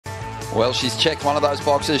Well, she's checked one of those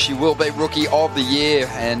boxes. She will be Rookie of the Year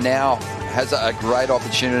and now has a great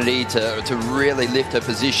opportunity to really lift her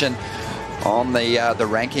position on the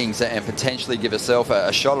rankings and potentially give herself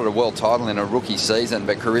a shot at a world title in a rookie season.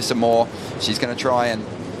 But Carissa Moore, she's going to try and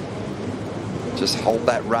just hold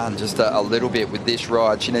that run just a little bit with this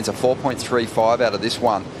ride. She needs a 4.35 out of this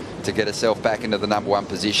one to get herself back into the #1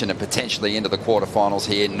 position and potentially into the quarterfinals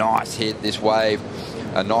here. Nice hit, this wave.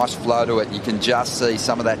 A nice flow to it. You can just see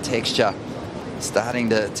some of that texture starting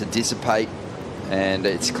to dissipate, and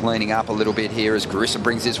it's cleaning up a little bit here as Carissa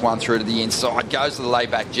brings this one through to the inside. Goes to the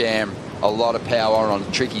layback jam. A lot of power on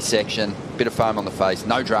a tricky section. Bit of foam on the face.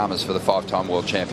 No dramas for the 5-time world champion.